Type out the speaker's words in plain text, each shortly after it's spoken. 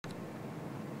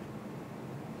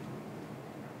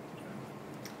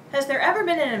Has there ever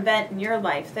been an event in your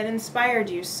life that inspired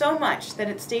you so much that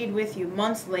it stayed with you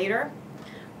months later?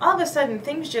 All of a sudden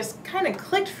things just kind of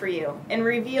clicked for you and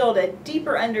revealed a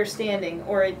deeper understanding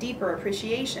or a deeper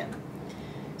appreciation.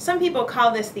 Some people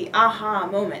call this the aha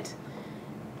moment.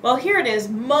 Well, here it is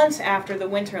months after the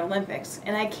Winter Olympics,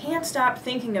 and I can't stop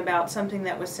thinking about something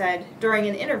that was said during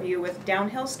an interview with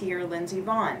downhill skier Lindsey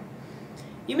Vonn.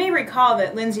 You may recall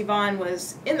that Lindsey Vonn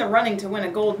was in the running to win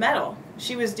a gold medal.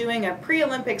 She was doing a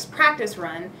pre-Olympics practice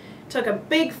run, took a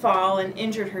big fall, and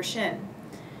injured her shin.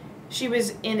 She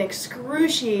was in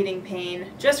excruciating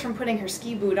pain just from putting her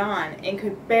ski boot on and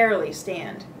could barely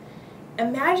stand.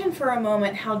 Imagine for a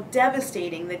moment how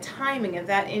devastating the timing of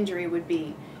that injury would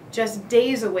be, just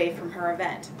days away from her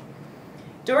event.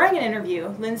 During an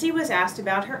interview, Lindsey was asked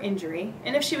about her injury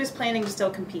and if she was planning to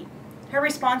still compete. Her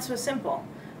response was simple,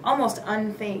 almost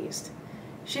unfazed.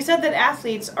 She said that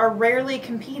athletes are rarely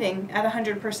competing at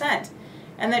 100%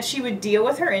 and that she would deal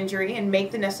with her injury and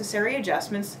make the necessary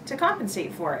adjustments to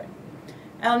compensate for it.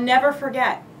 I'll never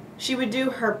forget, she would do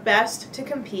her best to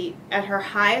compete at her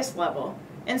highest level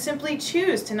and simply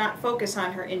choose to not focus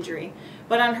on her injury,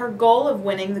 but on her goal of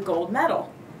winning the gold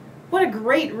medal. What a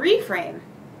great reframe!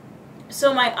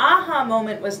 So my aha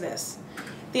moment was this.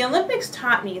 The Olympics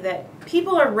taught me that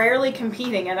people are rarely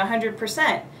competing at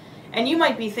 100%, and you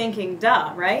might be thinking,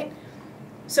 duh, right?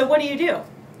 So what do?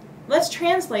 Let's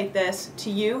translate this to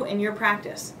you and your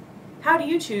practice. How do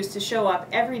you choose to show up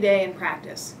every day in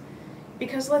practice?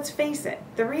 Because let's face it,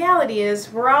 the reality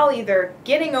is we're all either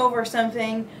getting over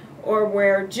something or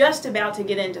we're just about to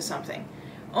get into something.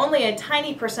 Only a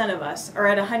tiny percent of us are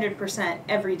at 100%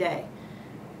 every day.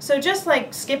 So just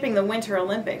like skipping the Winter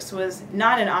Olympics was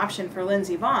not an option for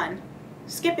Lindsey Vonn,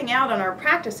 skipping out on our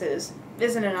practices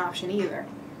isn't an option either.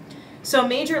 So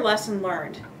major lesson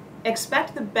learned.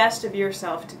 Expect the best of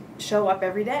yourself to show up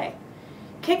every day.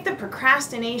 Kick the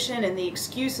procrastination and the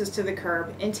excuses to the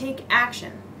curb and take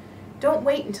action. Don't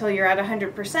wait until you're at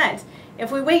 100%.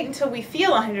 If we wait until we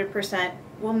feel 100%,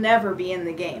 we'll never be in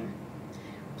the game.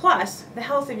 Plus, the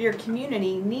health of your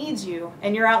community needs you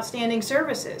and your outstanding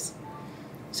services.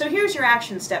 So here's your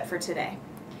action step for today.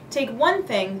 Take one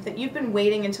thing that you've been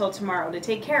waiting until tomorrow to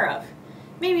take care of.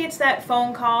 Maybe it's that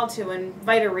phone call to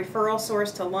invite a referral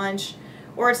source to lunch,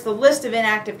 or it's the list of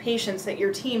inactive patients that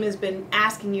your team has been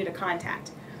asking you to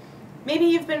contact. Maybe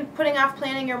you've been putting off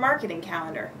planning your marketing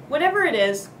calendar. Whatever it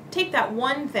is, take that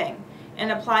one thing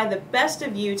and apply the best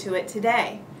of you to it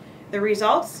today. The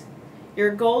results?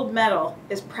 Your gold medal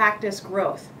is practice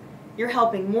growth. You're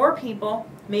helping more people,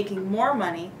 making more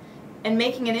money, and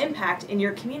making an impact in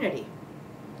your community.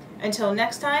 Until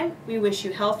next time, we wish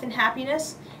you health and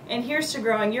happiness, and here's to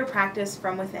growing your practice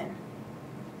from within.